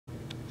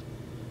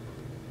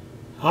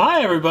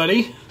Hi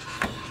everybody,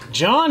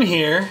 John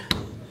here.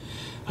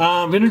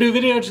 I'm going to do a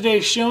video today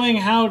showing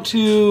how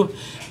to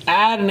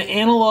add an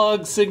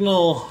analog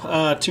signal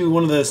to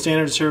one of the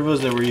standard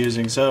servos that we're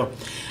using. So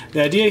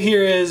the idea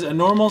here is a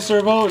normal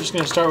servo. We're just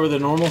going to start with a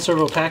normal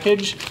servo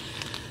package.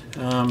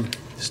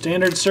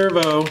 Standard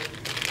servo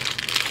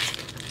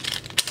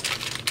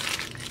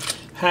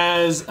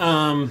has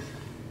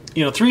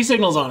three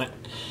signals on it.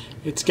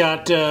 It's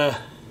got the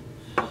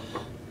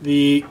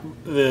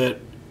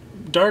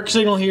dark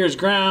signal here is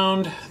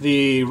ground,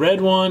 the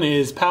red one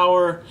is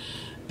power,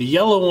 the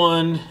yellow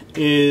one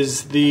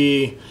is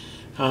the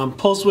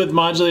pulse width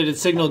modulated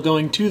signal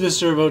going to the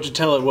servo to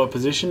tell it what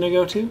position to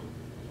go to.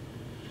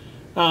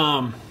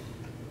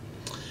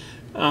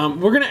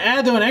 We're going to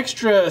add though an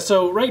extra,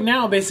 so right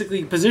now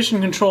basically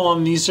position control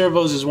on these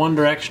servos is one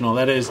directional.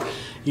 That is,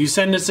 you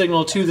send a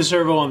signal to the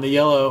servo on the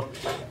yellow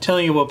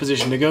telling you what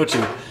position to go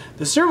to.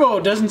 The servo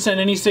doesn't send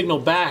any signal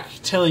back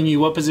telling you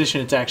what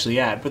position it's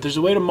actually at, but there's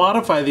a way to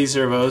modify these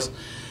servos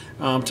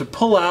to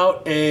pull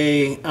out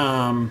that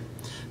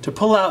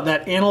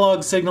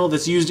analog signal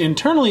that's used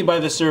internally by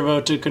the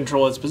servo to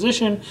control its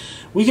position.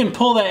 We can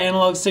pull that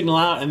analog signal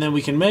out and then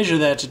we can measure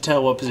that to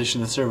tell what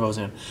position the servo's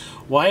in.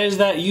 Why is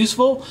that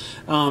useful?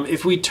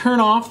 If we turn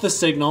off the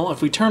signal,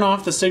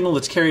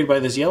 that's carried by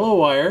this yellow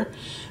wire,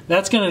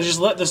 that's going to just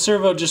let the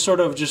servo just sort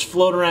of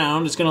float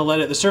around. It's going to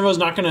let it, the servo's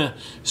not going to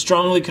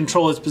strongly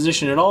control its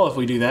position at all if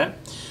we do that.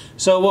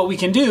 So what we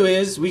can do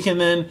is we can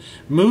then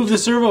move the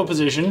servo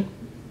position,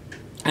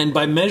 and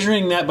by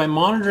measuring that, by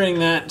monitoring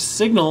that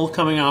signal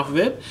coming off of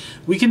it,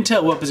 we can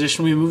tell what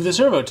position we move the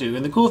servo to.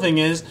 And the cool thing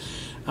is,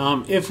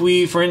 if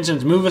we, for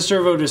instance, move a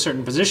servo to a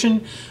certain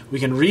position, we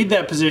can read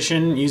that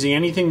position using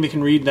anything that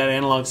can read that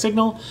analog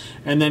signal,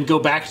 and then go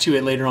back to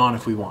it later on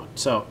if we want.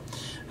 So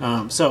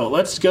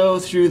let's go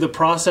through the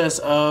process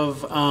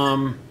of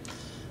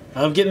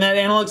getting that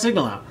analog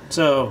signal out.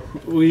 So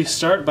we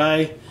start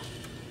by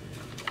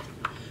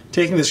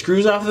taking the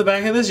screws off the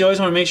back of this. You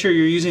always want to make sure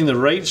you're using the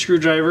right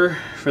screwdriver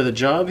for the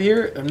job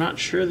here. I'm not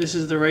sure this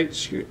is the right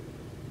screw.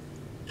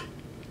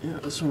 Yeah,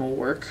 this one will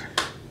work.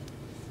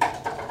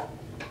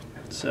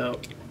 So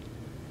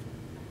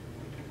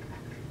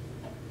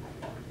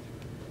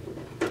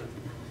we're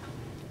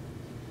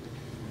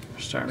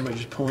starting by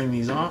just pulling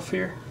these off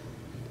here.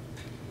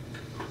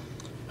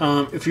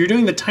 If you're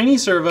doing the tiny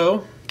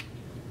servo,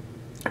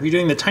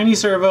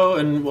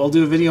 and we'll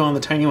do a video on the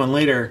tiny one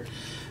later,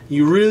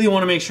 you really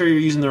want to make sure you're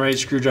using the right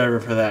screwdriver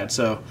for that.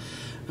 So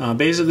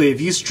basically,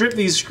 if you strip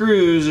these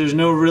screws, there's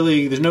no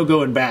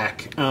going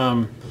back.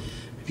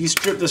 If you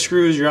strip the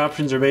screws, your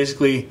options are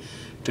basically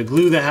to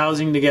glue the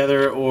housing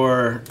together,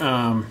 or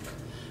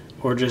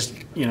just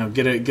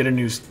get a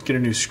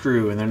new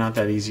screw, and they're not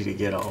that easy to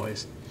get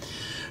always.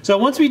 So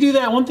once we do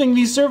that, one thing,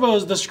 these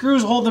servos, the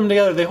screws hold them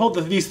together. They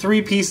hold these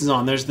three pieces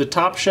on. There's the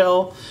top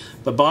shell,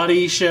 the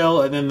body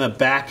shell, and then the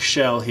back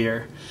shell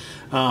here.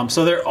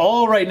 So they're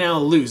all right now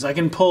loose. I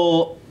can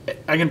pull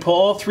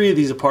all three of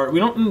these apart. We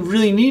don't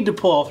really need to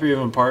pull all three of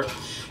them apart.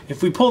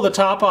 If we pull the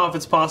top off,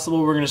 it's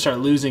possible we're going to start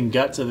losing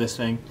guts of this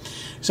thing.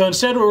 So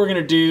instead what we're going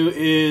to do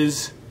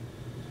is,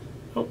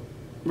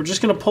 we're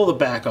just going to pull the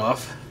back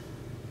off.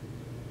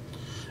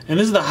 And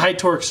this is the high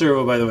torque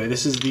servo, by the way.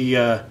 This is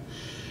the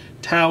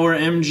Tower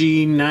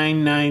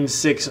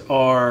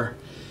MG996R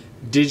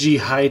Digi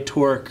high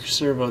torque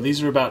servo.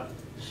 These are about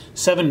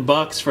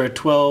 $7 for a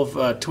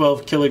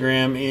 12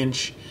 kilogram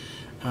inch,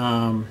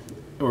 12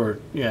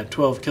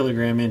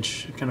 kilogram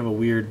inch. Kind of a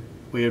weird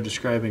way of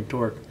describing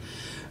torque.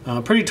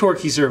 Pretty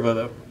torquey servo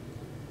though.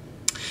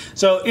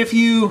 So if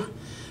you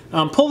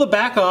pull the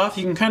back off,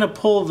 you can kind of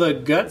pull the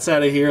guts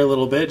out of here a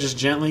little bit, just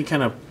gently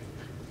kind of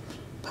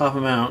pop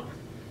them out.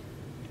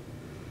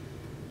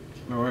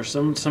 Or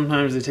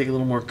sometimes they take a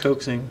little more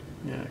coaxing.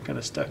 Yeah, kind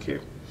of stuck here.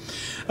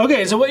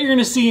 Okay, so what you're going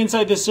to see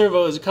inside this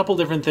servo is a couple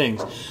different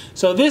things.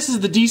 So this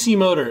is the DC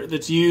motor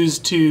that's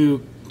used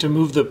to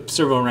move the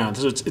servo around.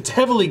 So it's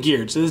heavily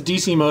geared. So this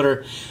DC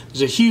motor,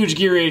 there's a huge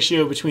gear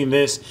ratio between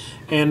this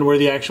and where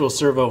the actual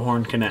servo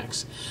horn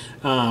connects.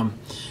 Then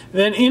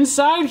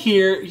inside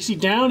here, you see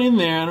down in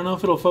there, I don't know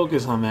if it'll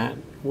focus on that,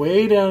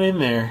 way down in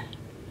there,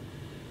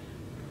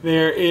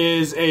 there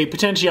is a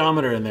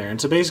potentiometer in there.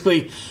 And so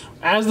basically,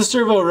 as the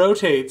servo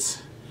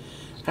rotates,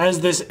 as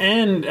this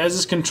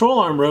control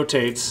arm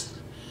rotates,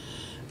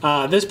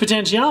 this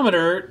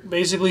potentiometer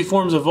basically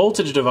forms a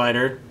voltage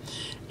divider,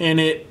 and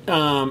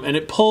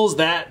it pulls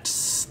that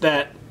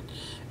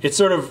it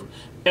sort of,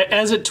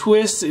 as it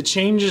twists, it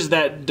changes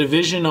that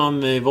division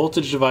on the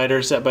voltage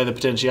divider set by the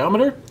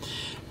potentiometer,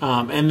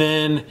 and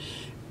then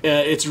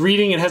it's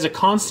reading. It has a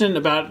constant,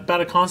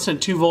 about a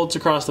constant 2 volts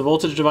across the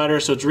voltage divider,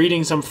 so it's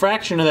reading some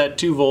fraction of that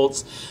 2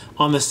 volts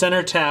on the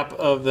center tap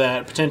of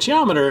that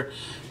potentiometer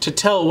to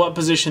tell what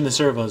position the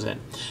servo's in.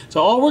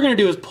 So all we're going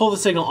to do is pull the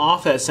signal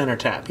off that center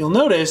tap. You'll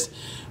notice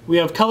we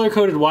have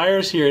color-coded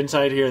wires here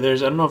inside here. I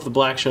don't know if the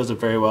black shows up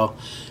very well,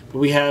 but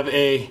we have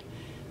a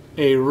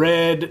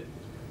red,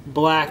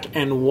 black,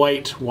 and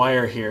white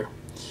wire here.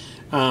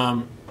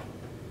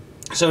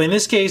 So in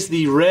this case,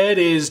 the red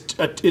is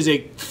a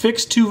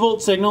fixed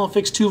 2-volt signal, a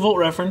fixed 2-volt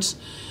reference.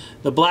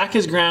 The black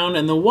is ground,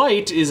 and the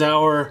white is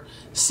our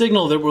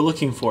signal that we're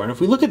looking for. And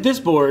if we look at this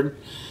board,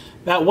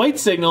 that white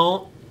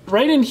signal,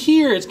 right in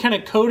here, it's kind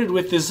of coated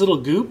with this little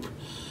goop.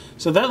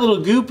 So that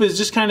little goop is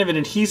just kind of an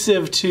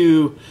adhesive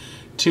to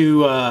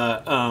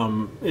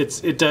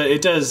it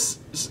does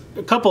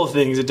a couple of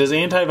things. It does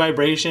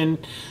anti-vibration.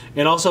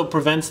 It also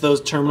prevents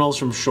those terminals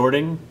from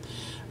shorting.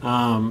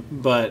 So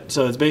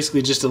it's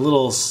basically just a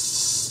little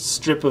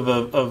strip of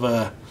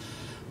a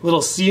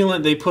little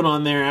sealant they put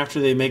on there after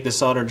they make the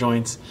solder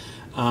joints.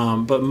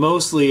 But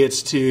mostly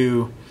it's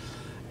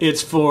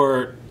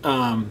for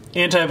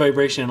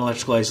anti-vibration and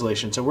electrical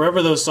isolation. So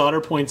wherever those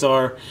solder points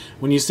are,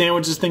 when you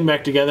sandwich this thing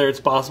back together,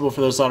 it's possible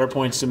for those solder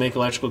points to make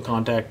electrical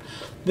contact.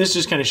 This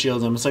just kind of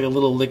shields them. It's like a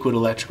little liquid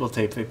electrical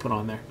tape they put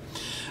on there.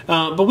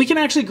 But we can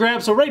actually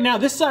grab, so right now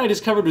this side is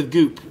covered with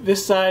goop.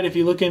 This side, if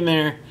you look in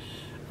there,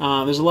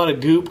 there's a lot of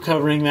goop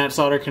covering that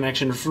solder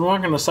connection. We're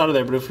not going to solder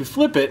there, but if we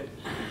flip it,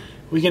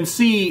 we can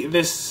see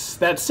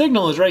that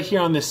signal is right here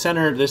on this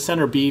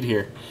center bead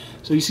here.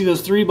 So you see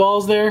those 3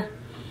 balls there?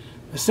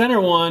 The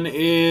center one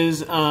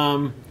is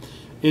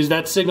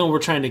that signal we're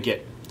trying to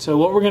get. So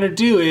what we're going to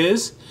do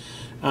is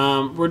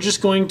we're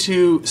just going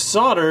to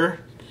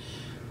solder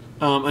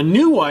a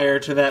new wire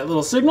to that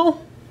little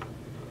signal,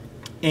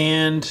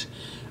 and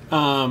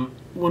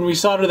when we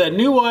solder that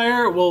new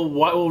wire,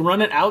 we'll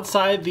run it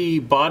outside the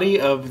body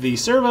of the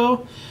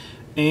servo,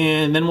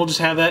 and then we'll just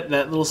have that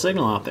little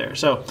signal out there.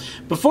 So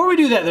before we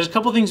do that, there's a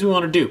couple things we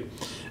want to do.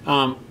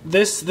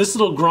 This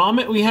little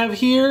grommet we have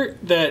here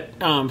that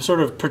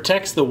sort of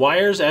protects the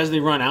wires as they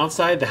run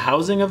outside the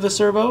housing of the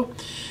servo.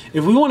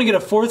 If we want to get a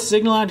 4th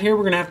signal out here,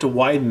 we're going to have to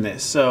widen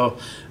this. So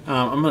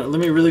let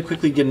me really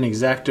quickly get an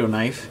X-Acto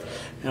knife,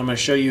 and I'm going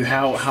to show you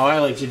how I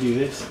like to do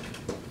this.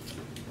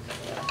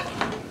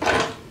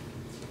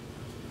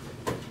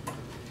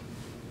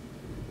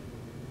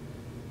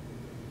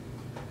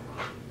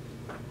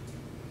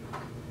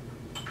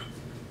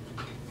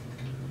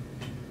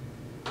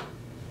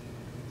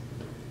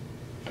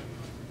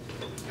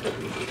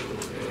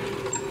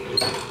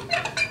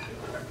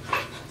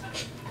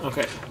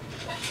 Okay,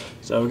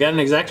 so we've got an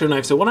X-Acto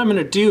knife. So what I'm going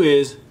to do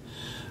is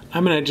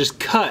I'm going to just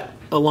cut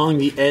along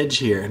the edge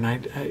here,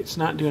 and it's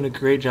not doing a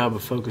great job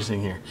of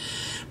focusing here.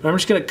 But I'm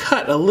just going to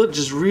cut a little,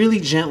 just really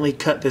gently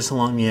cut this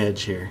along the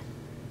edge here.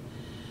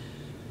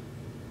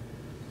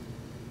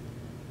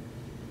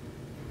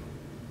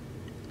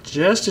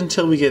 Just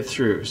until we get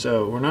through.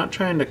 So we're not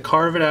trying to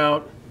carve it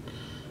out.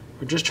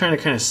 We're just trying to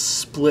kind of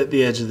split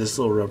the edge of this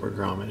little rubber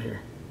grommet here.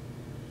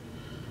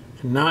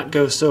 And not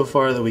go so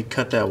far that we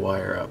cut that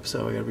wire up.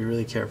 So we gotta be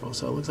really careful.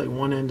 So it looks like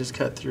one end is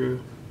cut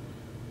through.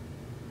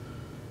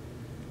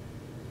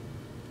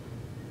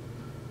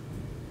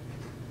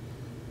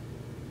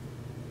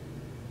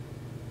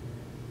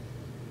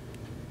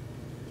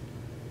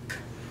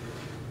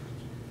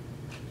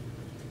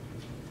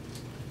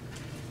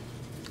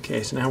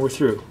 Okay, so now we're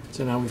through.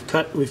 So now we've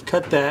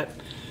cut that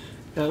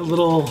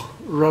little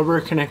rubber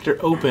connector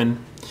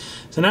open.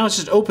 So now it's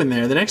just open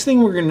there. The next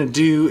thing we're gonna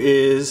do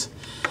is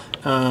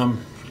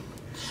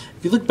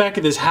if you look back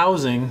at this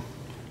housing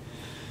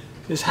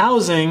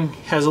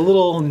has a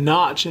little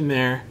notch in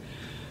there,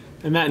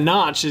 and that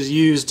notch is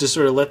used to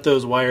sort of let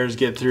those wires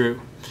get through.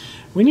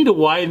 We need to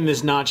widen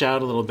this notch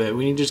out a little bit.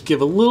 We need to just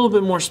give a little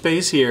bit more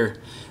space here.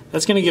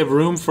 That's going to give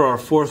room for our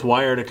 4th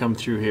wire to come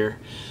through here.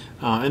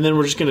 And then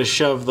we're just going to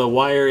shove the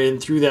wire in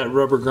through that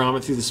rubber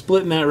grommet, through the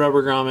split in that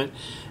rubber grommet,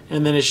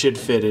 and then it should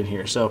fit in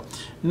here. So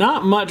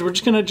not much. We're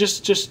just going to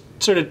just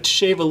sort of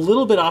shave a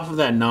little bit off of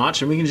that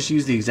notch, and we can just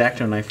use the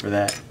X-Acto knife for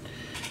that.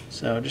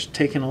 So just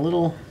taking a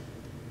little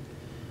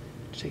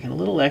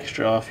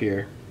extra off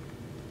here.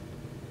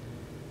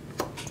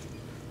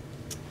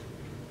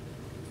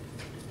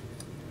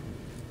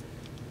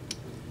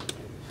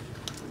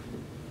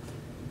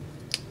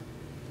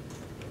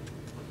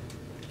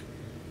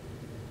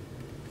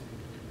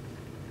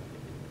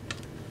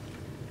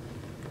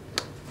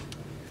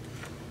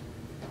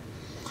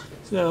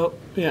 So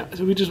yeah,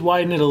 so we just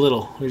widen it a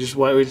little. We just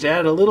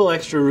add a little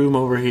extra room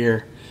over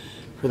here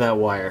for that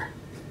wire.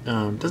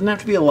 Doesn't have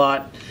to be a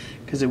lot,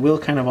 because it will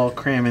kind of all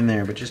cram in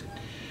there, but just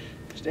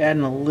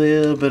adding a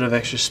little bit of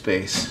extra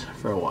space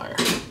for a wire.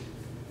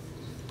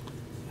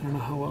 I don't know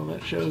how well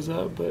that shows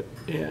up, but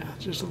yeah,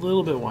 just a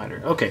little bit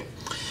wider. Okay,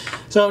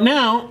 so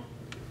now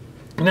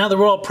that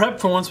we're all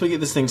prepped for once we get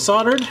this thing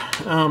soldered,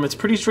 it's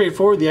pretty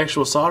straightforward, the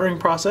actual soldering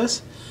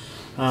process.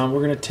 We're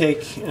going to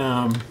take,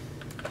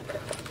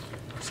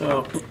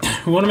 so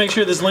we want to make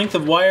sure this length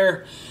of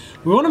wire,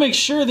 we want to make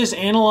sure this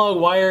analog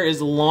wire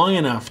is long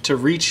enough to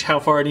reach how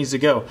far it needs to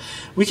go.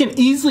 We can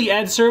easily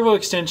add servo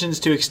extensions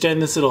to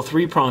extend this little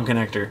 3-prong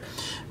connector,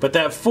 but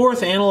that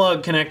 4th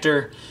analog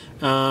connector,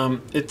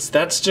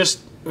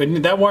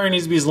 that wire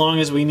needs to be as long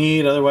as we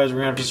need, otherwise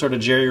we're going to have to sort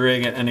of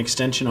jerry-rig an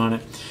extension on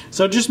it.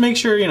 So just make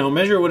sure,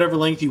 measure whatever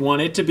length you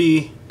want it to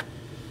be.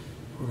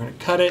 We're going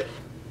to cut it,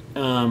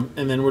 and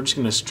then we're just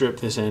going to strip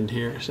this end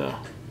here. So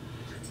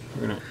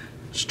we're going to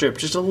strip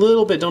just a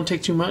little bit, don't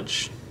take too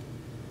much.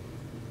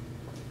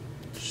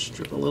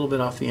 Strip a little bit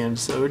off the end,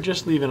 so we're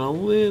just leaving a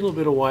little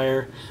bit of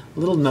wire, a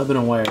little nubbin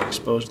of wire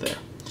exposed there.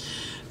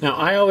 Now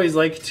I always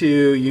like to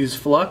use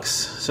flux,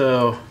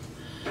 so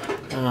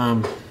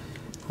I'll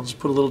just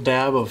put a little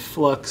dab of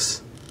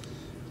flux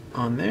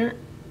on there,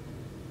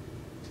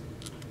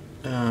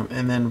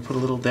 and then put a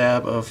little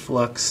dab of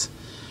flux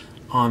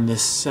on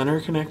this center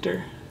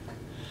connector.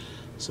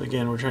 So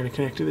again, we're trying to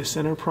connect to the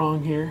center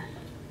prong here.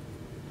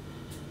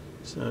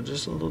 So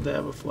just a little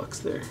dab of flux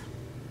there.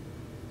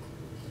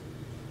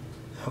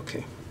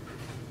 Okay.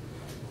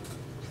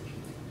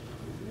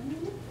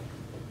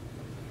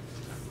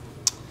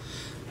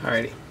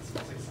 Alrighty.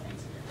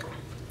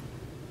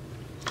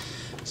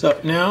 So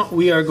now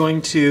we are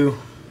going to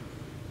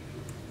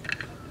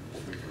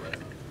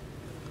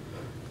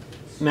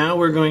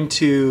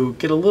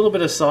get a little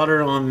bit of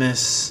solder on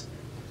this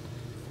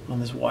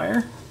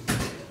wire.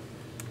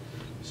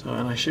 So,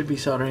 and I should be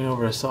soldering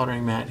over a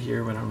soldering mat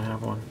here, but I don't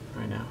have one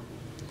right now.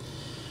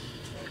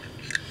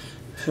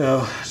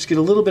 So just get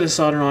a little bit of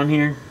solder on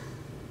here.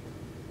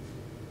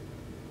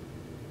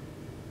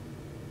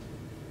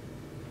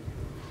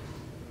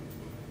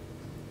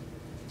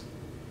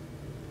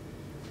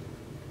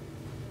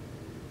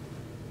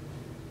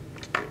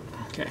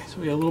 Okay, so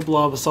we got a little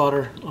blob of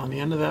solder on the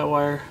end of that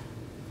wire.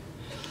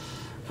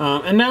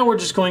 And now we're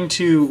just going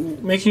to,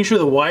 making sure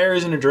the wire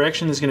is in a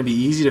direction that's going to be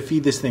easy to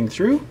feed this thing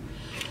through.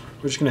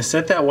 We're just going to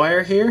set that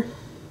wire here.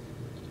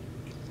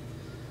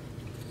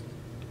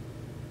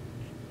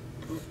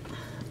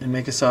 And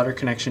make a solder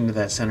connection to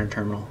that center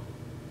terminal.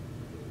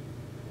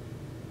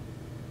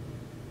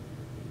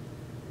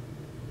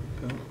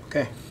 Boom.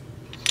 Okay.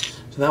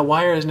 So that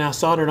wire is now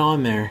soldered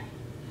on there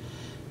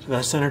to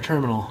that center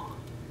terminal.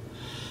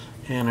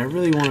 And I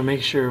really want to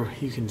make sure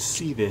you can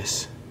see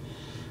this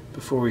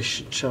before we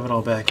shove it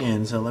all back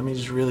in. So let me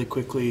just really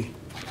quickly,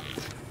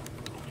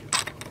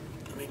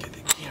 let me get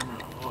the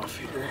camera off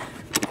here.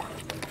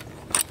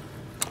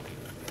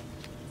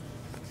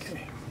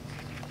 Okay.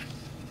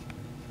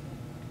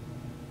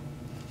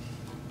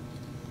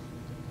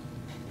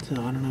 So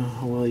I don't know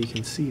how well you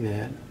can see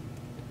that.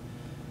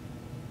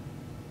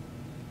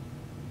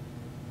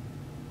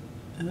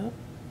 Oh.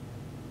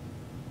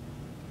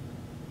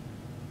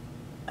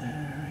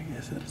 I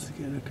guess that's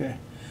good. Okay.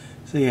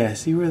 So yeah,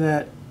 see where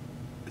that,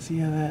 see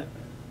how that,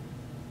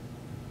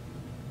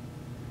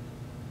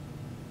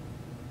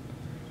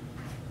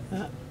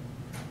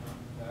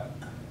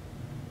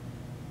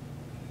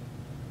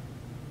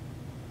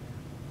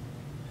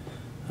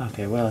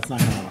 okay, well, it's not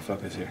going to want to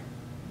focus here.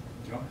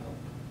 Do you want help?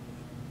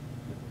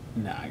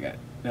 No, I got it.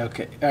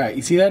 Okay. Alright,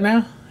 you see that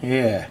now?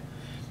 Yeah.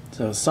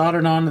 So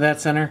soldered onto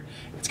that center.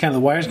 It's kind of,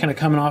 the wire's kind of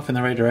coming off in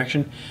the right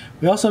direction.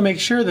 We also make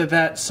sure that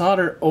that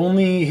solder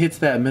only hits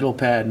that middle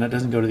pad and that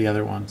doesn't go to the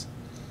other ones.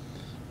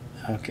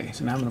 Okay,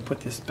 so now I'm going to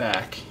put this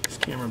back, this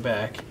camera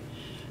back,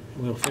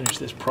 and we'll finish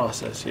this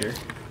process here.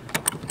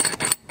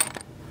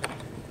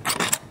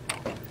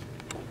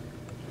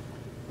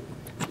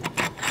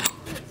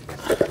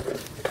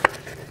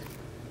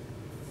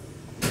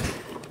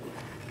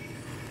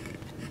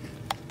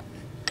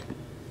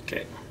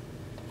 Okay.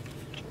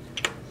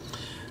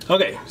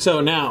 Okay, so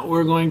now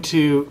we're going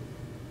to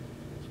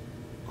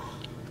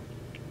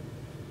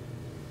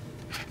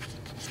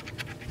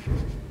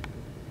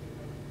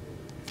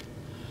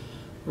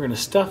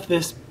stuff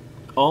this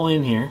all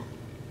in here.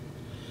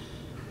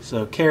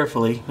 So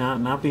carefully,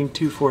 not being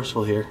too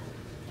forceful here.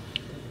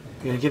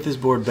 We're going to get this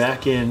board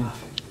back in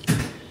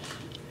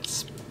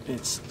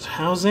its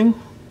housing.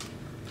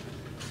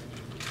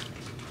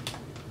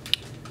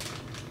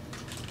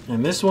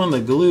 And this one,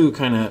 the glue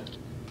kind of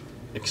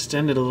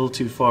extended a little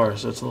too far,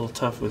 so it's a little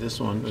tough with this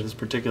one, with this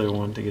particular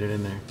one, to get it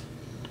in there.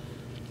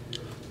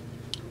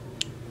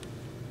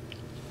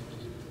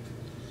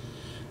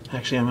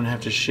 Actually, I'm going to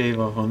have to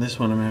shave off on this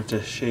one. I'm going to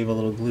have to shave a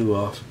little glue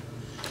off.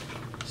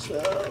 So,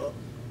 okay,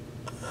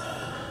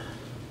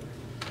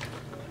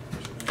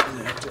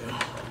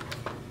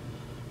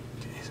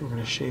 so we're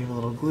going to shave a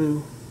little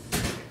glue.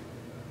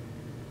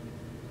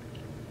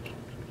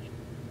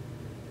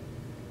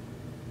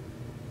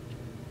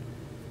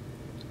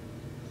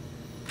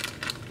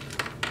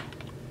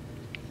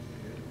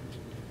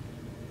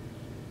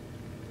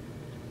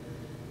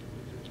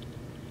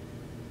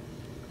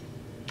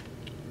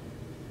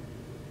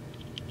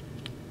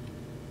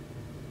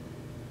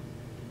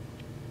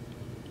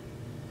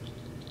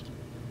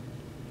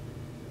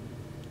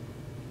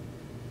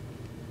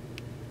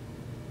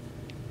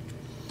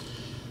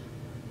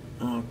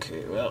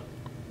 Okay, well,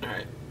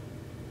 alright,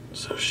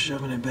 so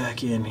shoving it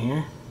back in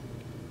here,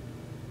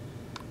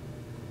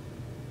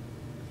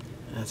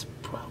 that's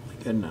probably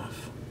good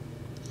enough.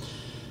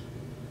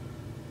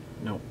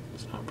 Nope,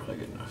 it's not probably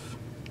good enough.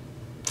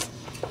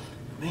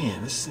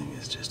 Man, this thing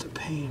is just a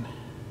pain.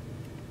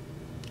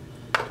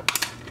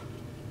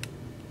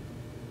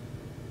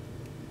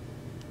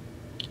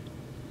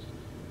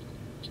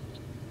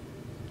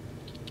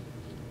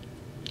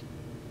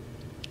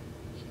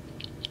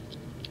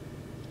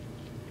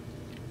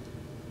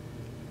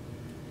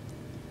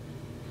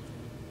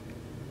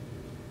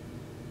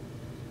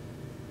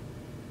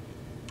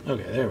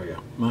 Okay, there we go.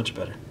 Much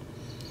better.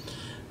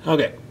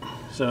 Okay,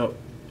 so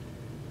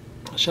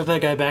shove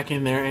that guy back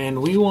in there,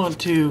 and we want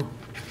to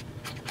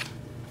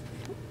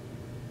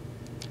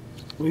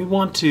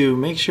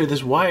make sure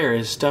this wire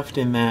is stuffed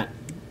in that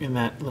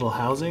little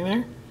housing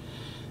there.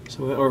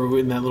 So, or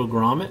in that little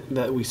grommet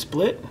that we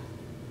split.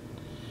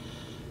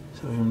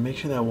 So we want to make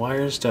sure that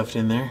wire is stuffed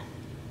in there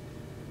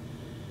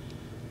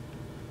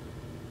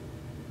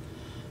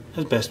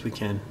as best we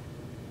can.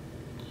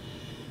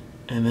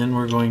 And then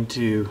we're going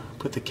to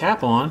put the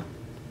cap on.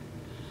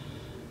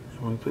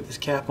 And when we put this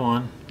cap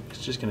on,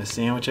 it's just going to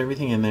sandwich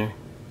everything in there.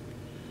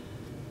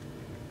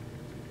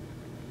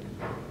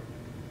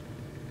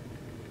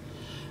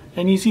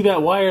 And you see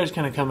that wire is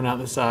kind of coming out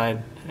the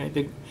side. I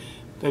think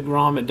the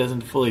grommet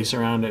doesn't fully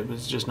surround it, but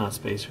it's just not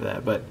space for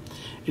that. But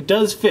it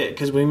does fit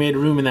because we made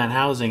room in that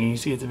housing, and you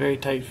see it's a very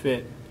tight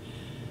fit.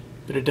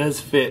 But it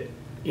does fit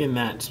in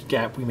that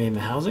gap we made in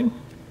the housing.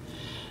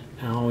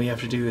 Now all we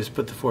have to do is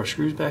put the 4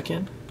 screws back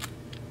in.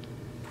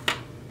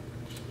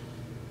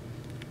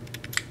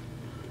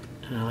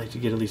 And I like to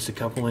get at least a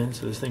couple in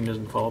so this thing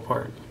doesn't fall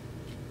apart.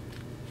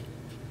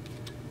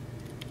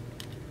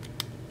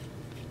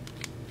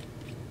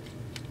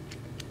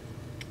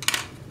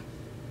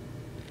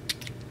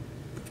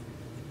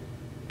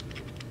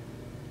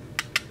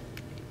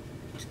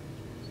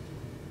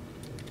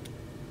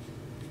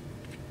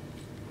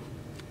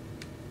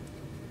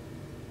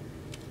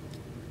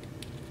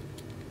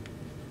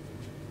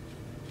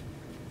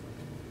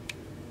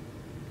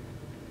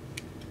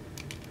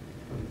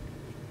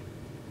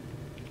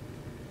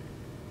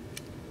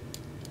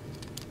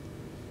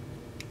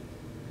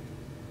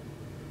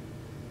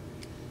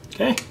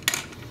 Okay,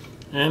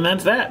 and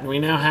that's that. We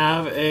now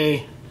have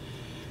a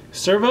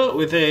servo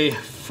with a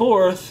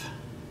 4th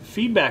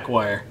feedback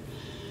wire.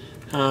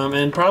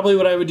 And probably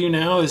what I would do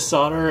now is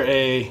solder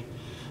a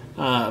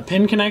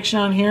pin connection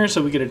on here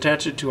so we could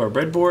attach it to our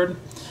breadboard.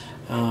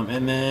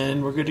 And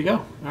then we're good to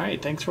go.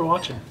 Alright, thanks for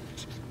watching.